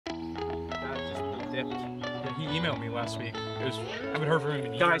dipped. Yeah, he emailed me last week. I haven't heard from him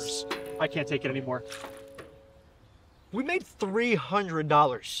in years. Guys, I can't take it anymore. We made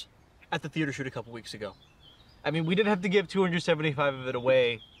 $300 at the theater shoot a couple weeks ago. I mean, we didn't have to give 275 of it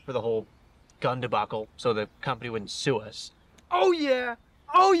away for the whole gun debacle, so the company wouldn't sue us. Oh yeah!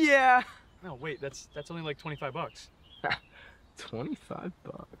 Oh yeah! No, wait, that's only like 25 bucks. 25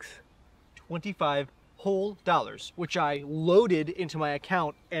 bucks. 25 whole dollars, which I loaded into my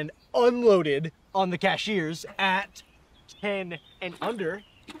account and unloaded on the cashiers at 10 and under.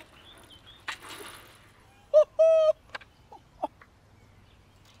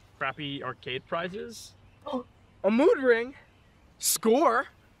 Crappy arcade prizes? A mood ring. Score.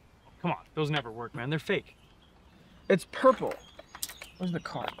 Come on, those never work, man. They're fake. It's purple. Where's the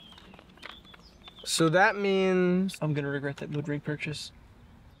card? So that means I'm gonna regret that mood ring purchase.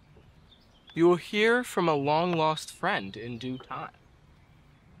 you will hear from a long-lost friend in due time.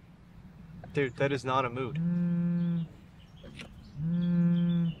 Dude, that is not a mood.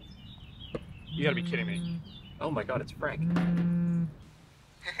 You gotta be kidding me. Oh my god, it's Frank.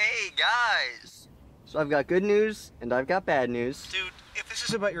 Hey guys! So I've got good news and I've got bad news. Dude, if this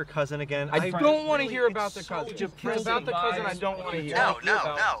is about your cousin again, I don't want to hear it's about the so cousin. depressing. About the cousin, I don't want to hear.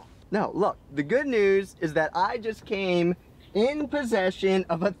 No. No, look, the good news is that I just came in possession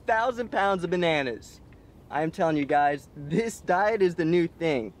of 1,000 pounds of bananas. I am telling you guys, this diet is the new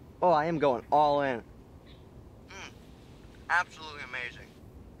thing. Oh, I am going all in. Absolutely amazing.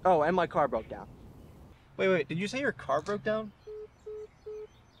 Oh, and my car broke down. Wait, did you say your car broke down?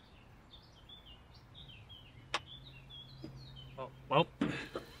 Well,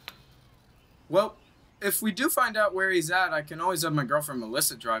 Well, if we do find out where he's at, I can always have my girlfriend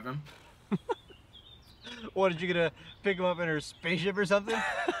Melissa drive him. What, did you gonna pick him up in her spaceship or something?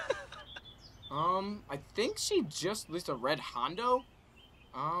 I think she just leased a red Hondo.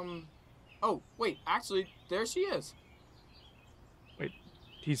 Oh, wait, actually, there she is. wait,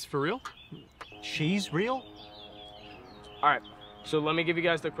 he's for real? She's real? All right, so let me give you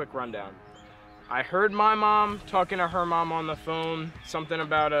guys the quick rundown. I heard my mom talking to her mom on the phone, something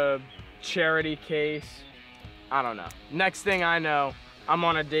about a charity case. I don't know. Next thing I know, I'm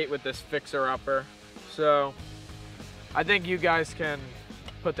on a date with this fixer-upper. So, I think you guys can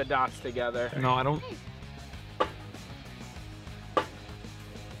put the dots together. No, I don't.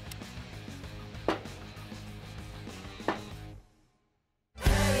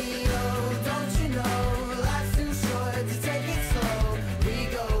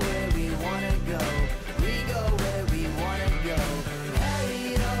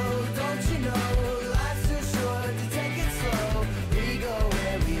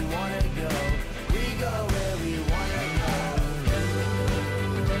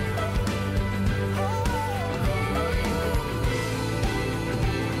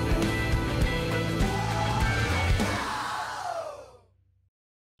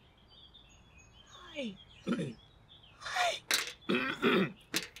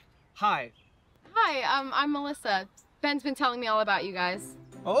 Hi. Hi, I'm Melissa. Ben's been telling me all about you guys.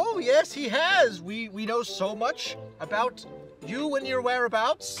 Oh, yes, he has. We know so much about you and your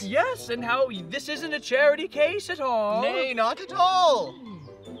whereabouts. Yes, and how this isn't a charity case at all. Nay, not at all.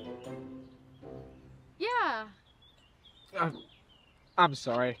 Yeah. I'm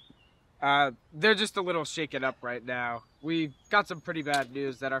sorry. They're just a little shaken up right now. We got some pretty bad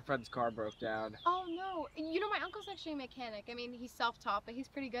news that our friend's car broke down. Oh, no. You know, my uncle's actually a mechanic. I mean, he's self-taught, but he's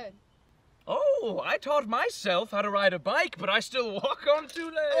pretty good. Oh, I taught myself how to ride a bike, but I still walk on 2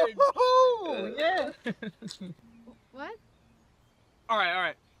 legs. Oh, yeah. What? All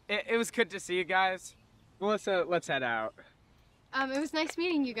right. It was good to see you guys. Melissa, let's head out. It was nice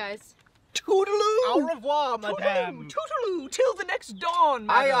meeting you guys. Toodaloo! Au revoir, madame. Toodaloo! Till the next dawn,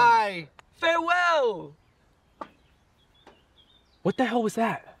 Aye, madam. aye. Farewell! What the hell was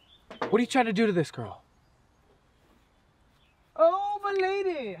that? What are you trying to do to this girl? Oh, my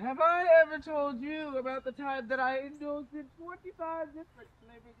lady, have I ever told you about the time that I indulged in 45 different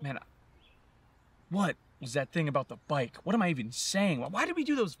flavors? Man, what was that thing about the bike? What am I even saying? Why did we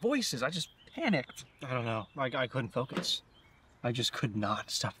do those voices? I just panicked. I don't know. I couldn't focus. I just could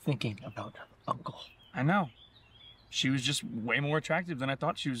not stop thinking about her uncle. I know. She was just way more attractive than I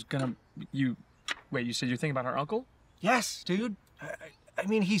thought she was gonna. Wait, you said you're thinking about her uncle? Yes, dude. I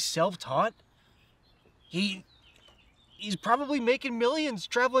mean, he's self-taught. He's probably making millions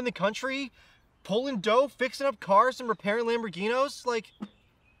traveling the country, pulling dough, fixing up cars and repairing Lamborghinos. Like,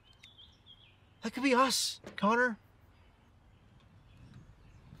 that could be us, Connor.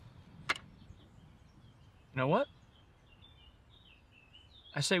 You know what?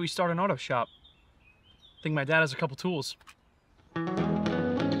 I say we start an auto shop. I think my dad has a couple tools.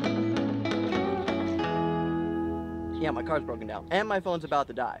 Yeah, my car's broken down. And my phone's about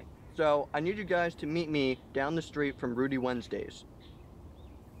to die. So, I need you guys to meet me down the street from Rudy Wednesday's.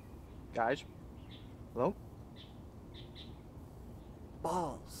 Guys? Hello?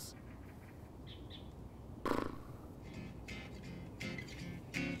 Balls.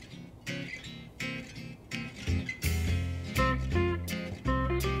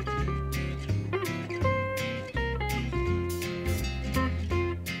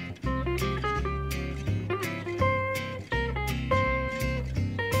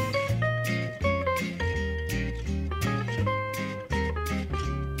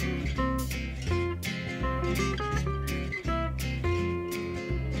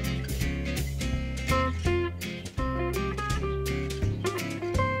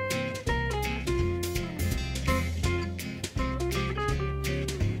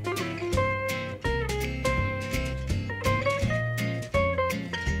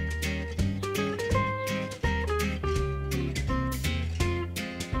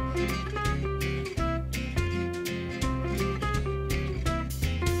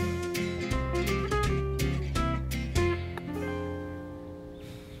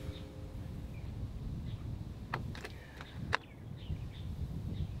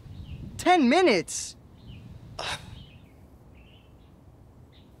 $10 minutes?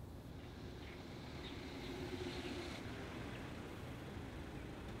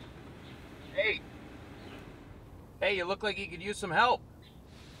 Hey, you look like you could use some help.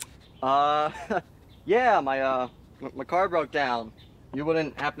 Yeah, my car broke down. You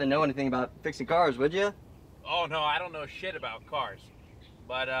wouldn't happen to know anything about fixing cars, would you? Oh, no, I don't know shit about cars.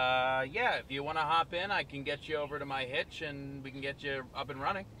 But, yeah, if you want to hop in, I can get you over to my hitch and we can get you up and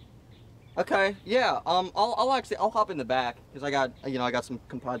running. Okay, yeah, I'll hop in the back, because I got some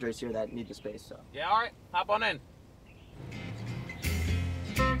compadres here that need the space, so. Yeah, all right, hop on in.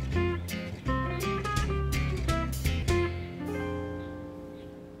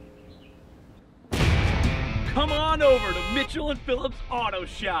 Come on over to Mitchell and Phillips Auto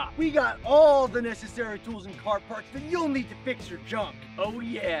Shop. We got all the necessary tools and car parts that you'll need to fix your junk. Oh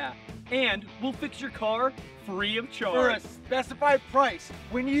yeah, and we'll fix your car free of charge. For a specified price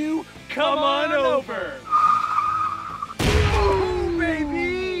when you Come on over. Ooh,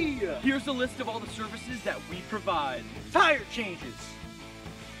 baby! Here's a list of all the services that we provide. Tire changes,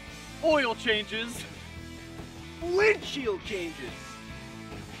 Oil changes, windshield changes,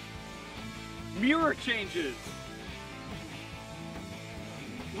 mirror changes,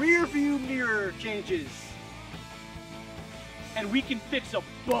 rear view mirror changes. and we can fix a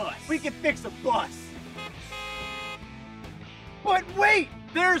bus. We can fix a bus. But wait,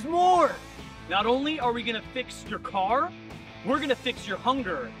 there's more. Not only are we gonna fix your car, we're gonna fix your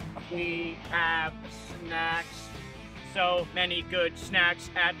hunger. We have snacks. So many good snacks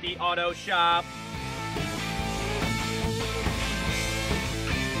at the auto shop.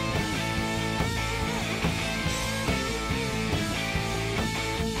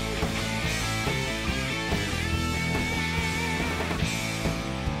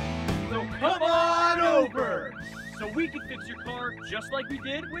 So come on over! So we can fix your car just like we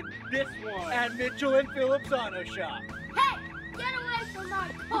did with this one. At Mitchell and Phillips Auto Shop. Hey, get away from my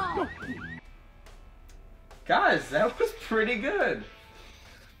car! Guys, that was pretty good.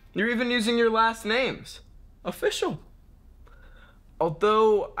 You're even using your last names. Official.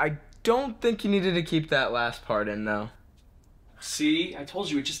 Although, I don't think you needed to keep that last part in, though. See, I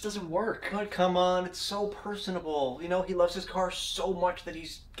told you, it just doesn't work. But come on, it's so personable. You know, he loves his car so much that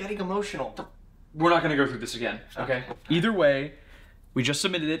he's getting emotional. We're not gonna go through this again, okay? Either way, we just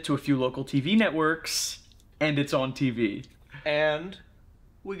submitted it to a few local TV networks, and it's on TV. And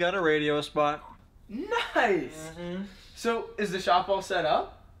we got a radio spot. Nice! So, is the shop all set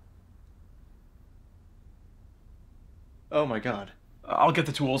up? Oh my god. I'll get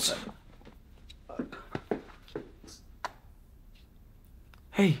the tools.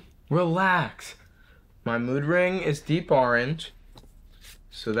 Hey, relax. My mood ring is deep orange,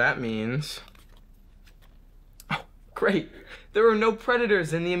 so that means... Oh, great. There are no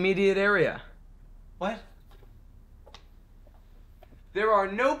predators in the immediate area. What? There are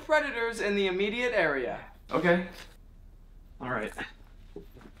no predators in the immediate area. Okay. All right.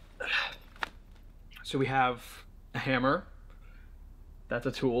 So we have a hammer. That's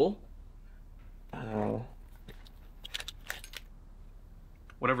a tool. Oh.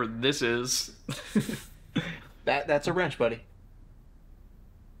 Whatever this is. That's a wrench, buddy.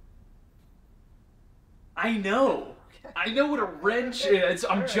 I know. I know what a wrench is.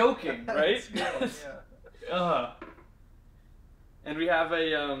 I'm joking, right? And we have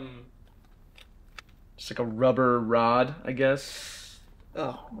a just like a rubber rod, I guess.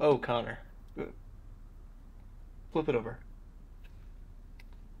 Oh, Connor. Flip it over.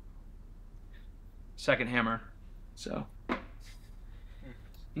 Second hammer. So.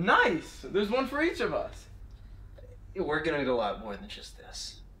 Nice! There's one for each of us. We're gonna need a lot more than just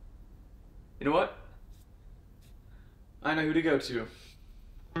this. You know what? I know who to go to.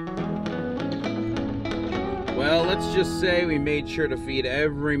 Well, let's just say we made sure to feed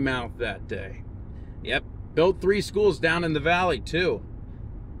every mouth that day. Yep, built 3 schools down in the valley, too.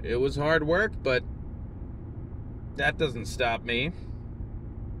 It was hard work, but that doesn't stop me.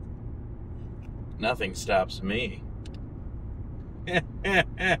 Nothing stops me.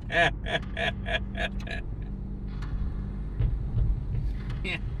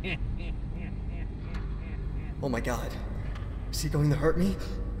 Oh my god. Is he going to hurt me?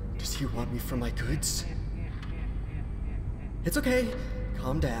 Does he want me for my goods? It's okay.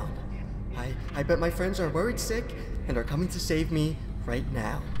 Calm down. I bet my friends are worried sick and are coming to save me right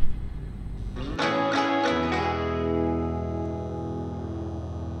now.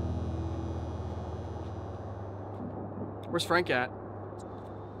 Where's Frank at?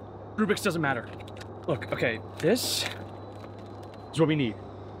 Rubik's doesn't matter. Look, okay, this is what we need.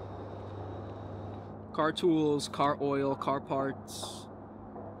 Car tools, car oil, car parts.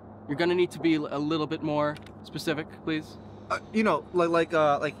 You're gonna need to be a little bit more specific, please. You know, like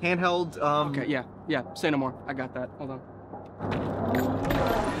handheld. Okay, yeah. Say no more. I got that. Hold on.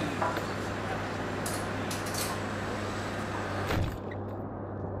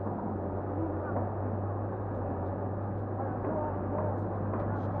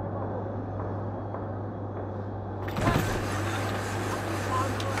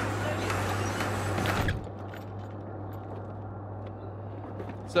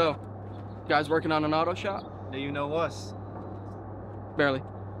 So, guys working on an auto shop? Do you know us? Barely.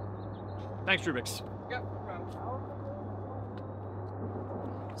 Thanks, Rubik's.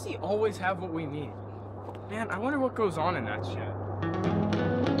 Does he always have what we need? Man, I wonder what goes on in that shed.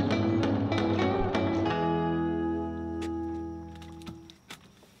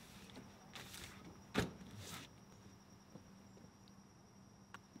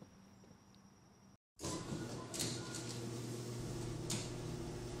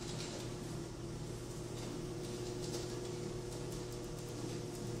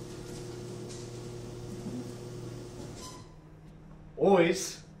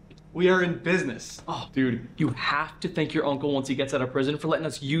 Boys, we are in business. Oh, dude, you have to thank your uncle once he gets out of prison for letting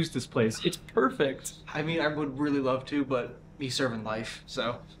us use this place. It's perfect. I mean, I would really love to, but he's serving life,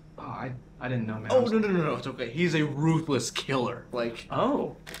 so. Oh, I didn't know, man. Oh, no, it's okay. He's a ruthless killer. Like,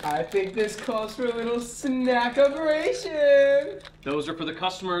 Oh. I think this calls for a little snack operation. Those are for the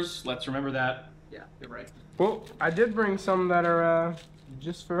customers. Let's remember that. yeah, you're right. Well, I did bring some that are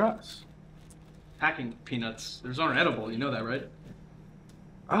just for us. Packing peanuts. Those aren't edible. You know that, right?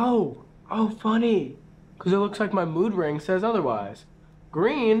 Oh, funny. Because it looks like my mood ring says otherwise.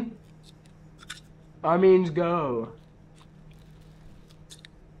 Green, I means go.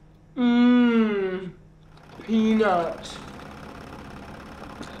 Peanut.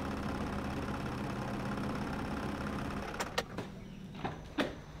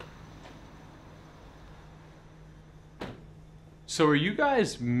 So are you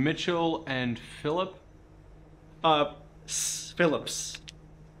guys Mitchell and Phillip? Phillips.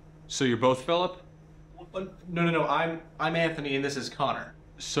 So you're both Phillip? No. I'm Anthony, and this is Connor.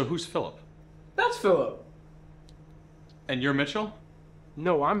 So who's Phillip? That's Philip. And you're Mitchell?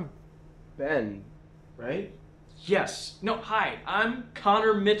 No, I'm Ben, right? Yes. No, hi. I'm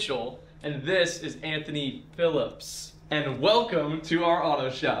Connor Mitchell, and this is Anthony Phillips. And welcome to our auto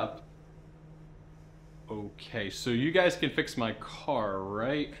shop. Okay, so you guys can fix my car,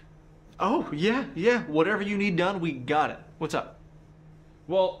 right? Oh, yeah. Whatever you need done, we got it. What's up?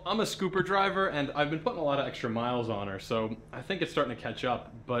 Well, I'm a scooper driver, and I've been putting a lot of extra miles on her, so I think it's starting to catch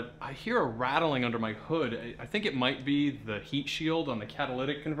up. But I hear a rattling under my hood. I think it might be the heat shield on the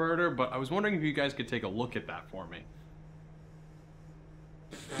catalytic converter, but I was wondering if you guys could take a look at that for me.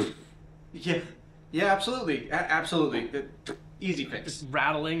 Yeah, absolutely. Absolutely. Easy fix.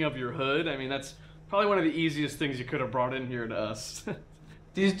 Rattling of your hood? I mean, that's probably one of the easiest things you could have brought in here to us.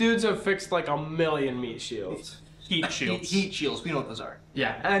 These dudes have fixed like a million meat shields. Heat shields. Heat shields. We know what those are.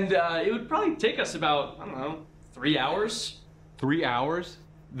 Yeah, and it would probably take us about, I don't know, 3 hours. 3 hours?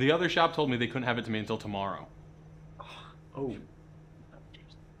 The other shop told me they couldn't have it to me until tomorrow. Oh.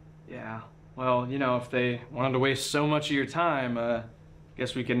 Yeah. Well, you know, if they wanted to waste so much of your time,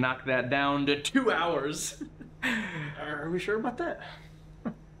 guess we can knock that down to 2 hours. Are we sure about that?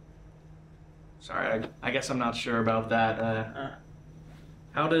 Sorry, I guess I'm not sure about that.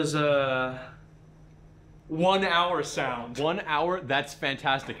 How does 1 hour sound? 1 hour? That's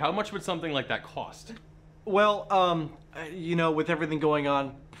fantastic. How much would something like that cost? Well, you know, with everything going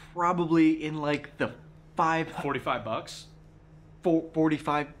on, probably in like the 45 bucks?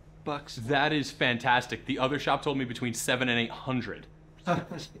 45 bucks. That is fantastic. The other shop told me between 7 and 800.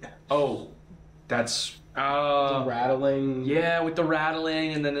 Oh, that's The rattling. yeah, with the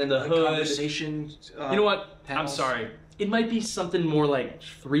rattling and then in the hood. Conversation. You know what? I'm panels. sorry. It might be something more like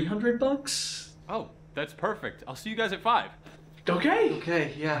 300 bucks. Oh, that's perfect. I'll see you guys at 5. Okay.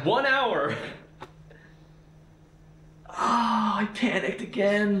 Okay, yeah. 1 hour. Ah, I panicked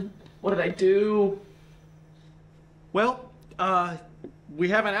again. What did I do? Well, we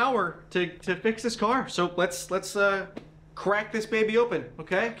have an hour to fix this car, so let's crack this baby open,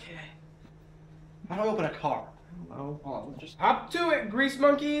 okay? Okay. How do I open a car? Oh, hold on, just Hop to it, grease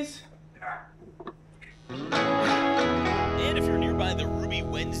monkeys. And if you're nearby the Ruby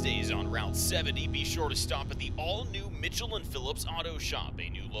Wednesdays on Route 70, be sure to stop at the all-new Mitchell & Phillips Auto Shop, a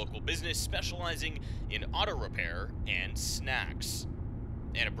new local business specializing in auto repair and snacks.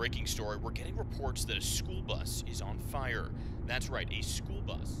 And a breaking story, we're getting reports that a school bus is on fire. That's right, a school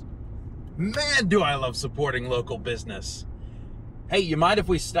bus. Man, do I love supporting local business. Hey, you mind if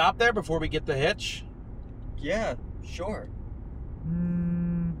we stop there before we get the hitch? Yeah, sure.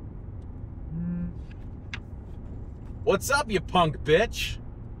 What's up, you punk bitch?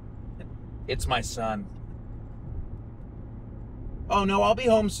 It's my son. Oh no, I'll be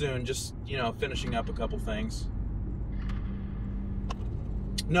home soon. Just, you know, finishing up a couple things.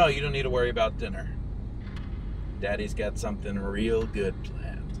 No, you don't need to worry about dinner. Daddy's got something real good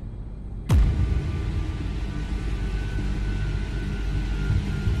planned.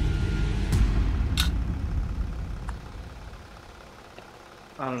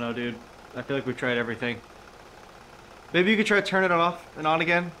 I don't know, dude. I feel like we've tried everything. Maybe you could try to turn it off and on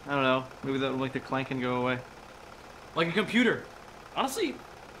again. I don't know. Maybe that will make the clanking go away. Like a computer. Honestly,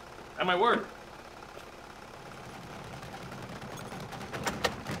 that might work.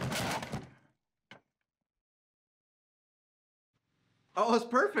 Oh, it's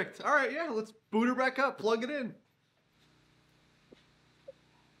perfect. All right, yeah, let's boot her back up. Plug it in.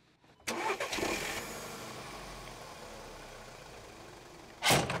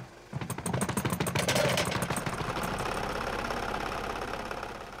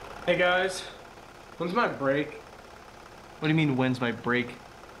 Hey guys, when's my break? What do you mean, when's my break?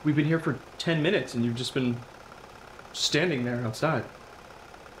 We've been here for 10 minutes and you've just been standing there outside.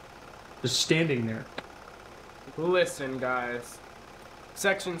 Just standing there. Listen, guys.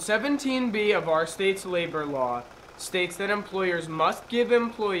 Section 17B of our state's labor law states that employers must give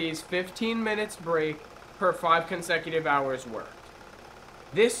employees 15 minutes break per 5 consecutive hours worked.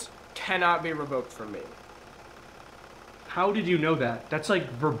 This cannot be revoked from me. How did you know that? That's like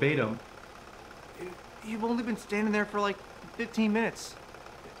verbatim. You've only been standing there for like 15 minutes.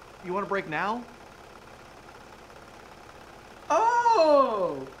 You want a break now?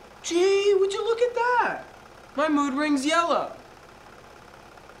 Oh! Gee, would you look at that? My mood ring's yellow.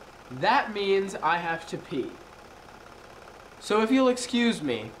 That means I have to pee. So if you'll excuse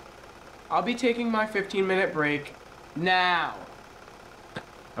me, I'll be taking my 15-minute break now.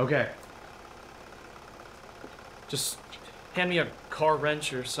 Okay. Just hand me a car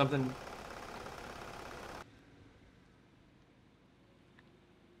wrench or something.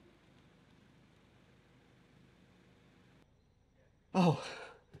 Oh,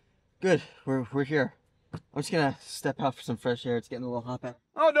 good. We're here. I'm just gonna step out for some fresh air. It's getting a little hot back.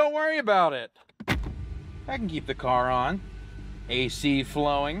 Oh, don't worry about it. I can keep the car on. AC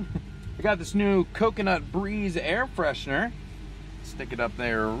flowing. I got this new Coconut Breeze air freshener. Stick it up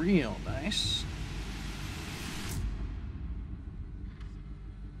there real nice.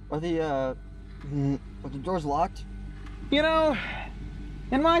 Are the doors locked? You know,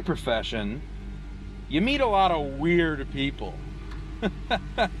 in my profession, you meet a lot of weird people.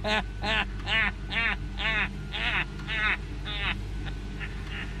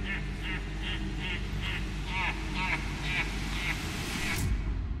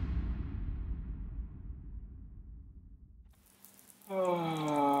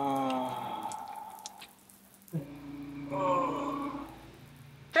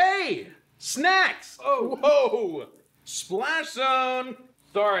 Hey! Snacks! Oh, whoa! Splash zone!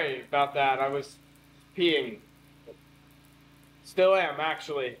 Sorry about that. I was peeing. Still am,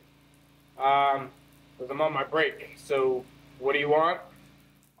 actually. Because I'm on my break. So, what do you want?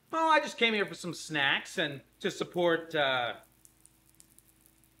 Oh, I just came here for some snacks and to support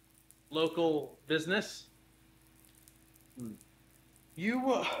local business.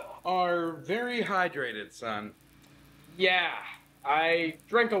 You are very hydrated, son. Yeah, I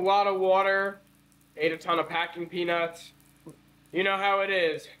drank a lot of water, ate a ton of packing peanuts. You know how it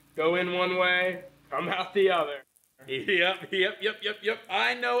is. Go in one way, come out the other. Yep.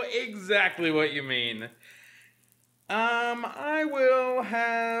 I know exactly what you mean. I will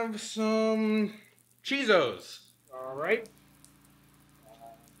have some Cheezos. All right.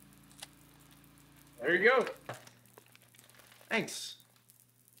 There you go. Thanks.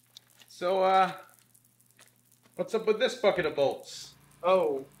 So, what's up with this bucket of bolts?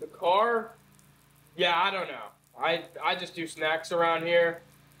 Oh, the car? Yeah, I don't know. I just do snacks around here.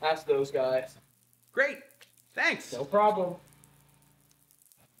 Ask those guys. Great. Thanks. No problem.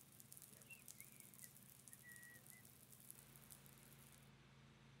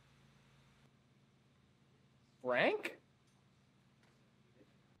 Frank?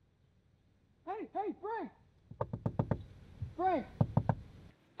 Hey, Frank! Frank!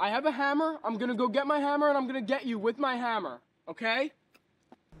 I have a hammer. I'm gonna go get my hammer and I'm gonna get you with my hammer, okay?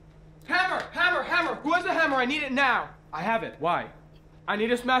 Hammer! Who has a hammer? I need it now. I have it. Why? I need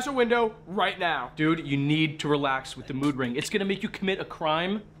to smash a window right now. Dude, you need to relax with the mood ring. It's gonna make you commit a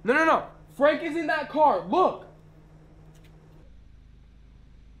crime. No. Frank is in that car. Look.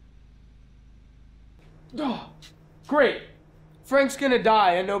 Oh, great. Frank's gonna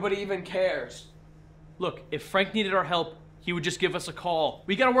die and nobody even cares. Look, if Frank needed our help, he would just give us a call.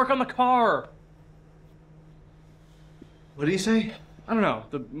 We gotta work on the car. What do you say? I don't know.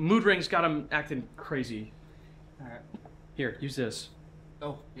 The mood ring's got him acting crazy. All right. Here, use this.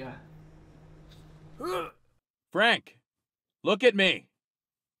 Oh, yeah. Frank, look at me.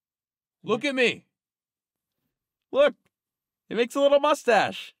 Look at me. Look, he makes a little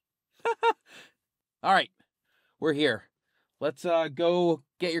mustache. All right, we're here. Let's go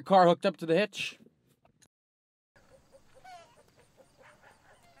get your car hooked up to the hitch.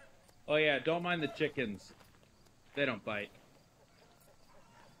 Oh yeah, don't mind the chickens. They don't bite.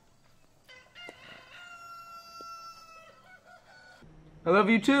 I love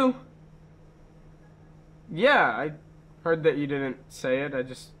you too. Yeah, I heard that you didn't say it. I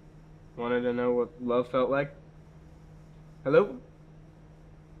just wanted to know what love felt like. Hello?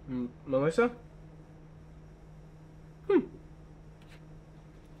 Melissa?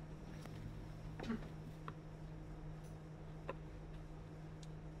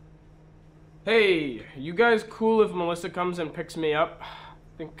 Hey, you guys cool if Melissa comes and picks me up?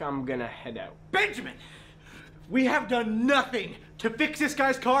 I think I'm gonna head out. Benjamin! We have done nothing to fix this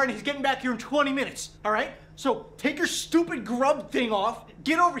guy's car, and he's getting back here in 20 minutes, all right? So take your stupid grub thing off,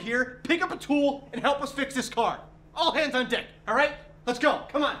 get over here, pick up a tool, and help us fix this car. All hands on deck, all right? Let's go,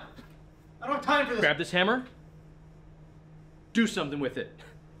 come on. I don't have time for this. Grab this hammer. Do something with it.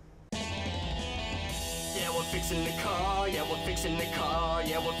 Yeah, we're fixing the car, yeah, we're fixing the car,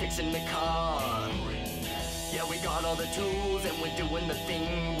 yeah, we're fixing the car. Yeah, we got all the tools and we're doing the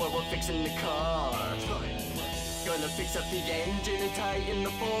thing where we're fixing the car. Gonna fix up the engine and tighten the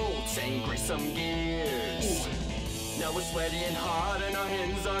bolts and grease some gears. Now we're sweaty and hot and our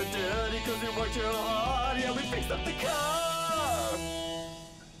hands are dirty cause we worked real hard. Yeah, we fixed up the car.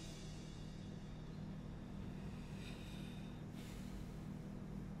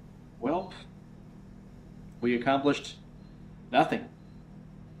 Well, we accomplished nothing.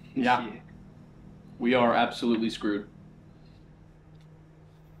 Yeah. We are absolutely screwed.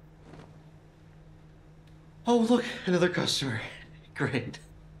 Oh, look, another customer. Great.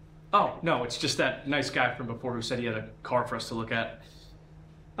 Oh, no, it's just that nice guy from before who said he had a car for us to look at.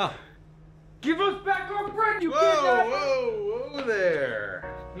 Oh. Give us back our friend, you Whoa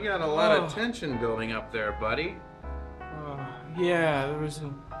there. You got a lot of tension building up there, buddy. Yeah, there was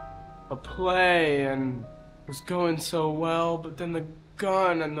a play and it was going so well, but then the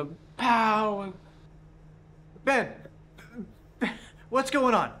gun and the pow and... Ben, what's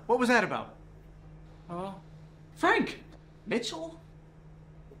going on? What was that about? Frank! Mitchell?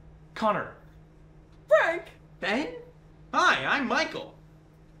 Connor. Frank! Ben? Hi, I'm Michael.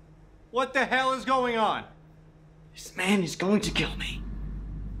 What the hell is going on? This man is going to kill me.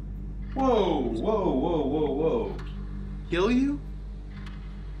 Whoa. Kill you?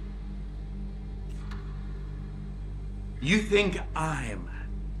 You think I'm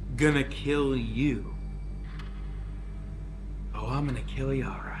gonna kill you? Oh, I'm gonna kill you,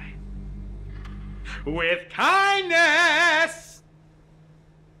 all right. With kindness!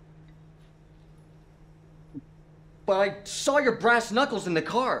 But I saw your brass knuckles in the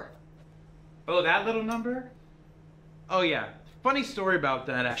car. Oh, that little number? Oh, yeah. Funny story about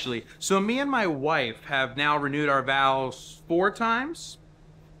that, actually. So me and my wife have now renewed our vows 4 times.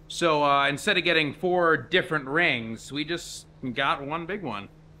 So instead of getting 4 different rings, we just got one big one.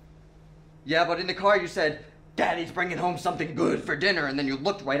 Yeah, but in the car you said, Daddy's bringing home something good for dinner, and then you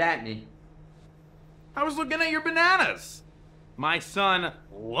looked right at me. I was looking at your bananas. My son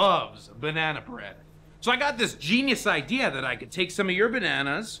loves banana bread. So I got this genius idea that I could take some of your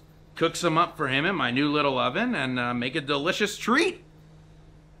bananas, cook some up for him in my new little oven, and make a delicious treat.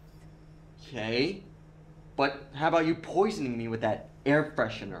 Okay, but how about you poisoning me with that air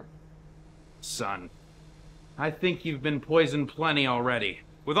freshener? Son, I think you've been poisoned plenty already.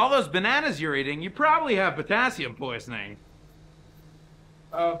 With all those bananas you're eating, you probably have potassium poisoning.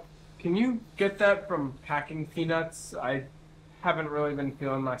 Can you get that from Packing Peanuts? I haven't really been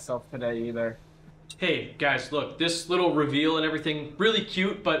feeling myself today either. Hey, guys, look, this little reveal and everything, really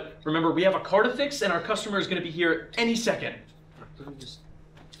cute, but remember, we have a car to fix, and our customer is going to be here any second.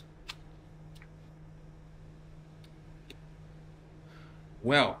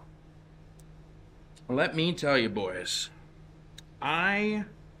 Well, let me tell you, boys, I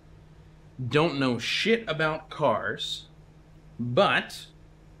don't know shit about cars, but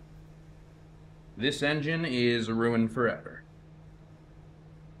this engine is ruined forever.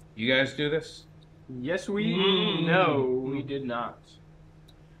 You guys do this? Yes, No, we did not.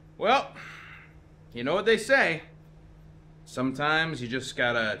 Well, you know what they say. Sometimes you just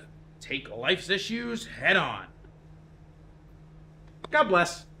gotta take life's issues head on. God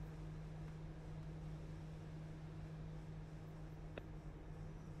bless.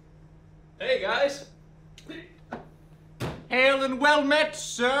 Hey, guys. Hail and well met,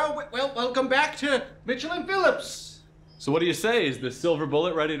 sir. Well, welcome back to Mitchell and Phillips. So what do you say? Is the silver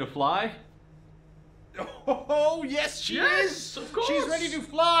bullet ready to fly? Oh, yes, she is. Of course. She's ready to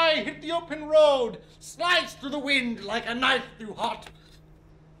fly, hit the open road, slice through the wind like a knife through hot.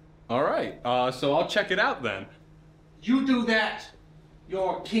 All right, so I'll check it out then. You do that,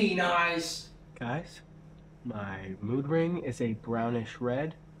 your keen eyes. Guys, my mood ring is a brownish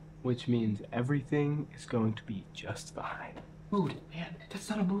red, which means everything is going to be just fine. Mood, man, that's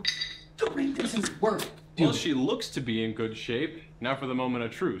not a mood. The ring doesn't work. Well, she looks to be in good shape. Now for the moment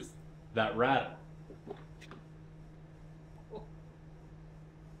of truth. That rattle.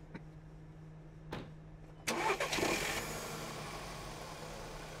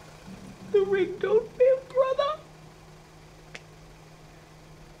 The ring don't fit, brother.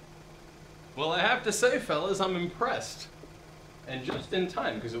 Well, I have to say, fellas, I'm impressed. And just in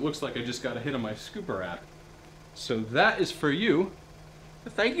time, because it looks like I just got a hit on my scooper app. So that is for you.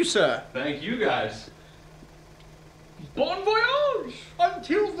 Thank you, sir. Thank you, guys. Bon voyage!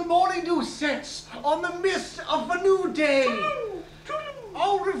 Until the morning dew sets on the mist of a new day.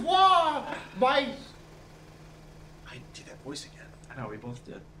 Au revoir, my... I did that voice again. I know, we both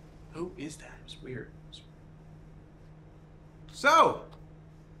did. Who is that? It was weird. So,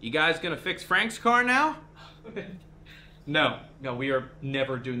 you guys gonna fix Frank's car now? No, we are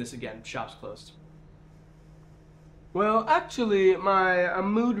never doing this again. Shop's closed. Well, actually, my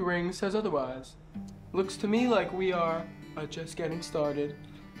mood ring says otherwise. Looks to me like we are just getting started.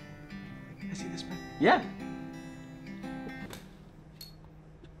 Can I see this, man? Yeah.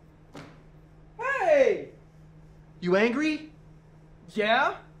 Hey! You angry?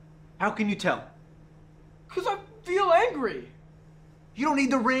 Yeah? How can you tell? 'Cause I feel angry. You don't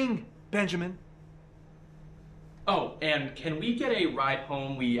need the ring, Benjamin. Oh, and can we get a ride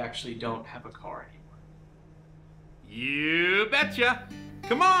home? We actually don't have a car anymore. You betcha.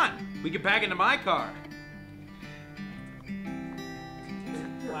 Come on, we can pack into my car.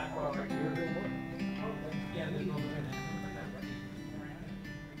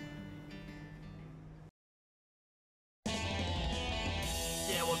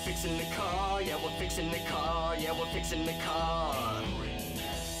 Yeah, we're fixing the car. Yeah, we're fixing the car. Yeah, we're fixing the car.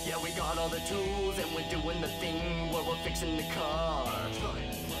 Yeah, we got all the tools and we're doing the thing where we're fixing the car.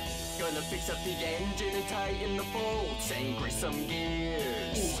 Gonna fix up the engine and tighten the bolts and grease some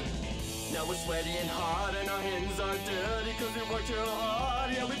gears. Now we're sweaty and hot and our hands are dirty cause we worked real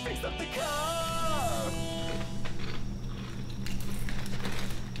hard. Yeah, we fixed up the car.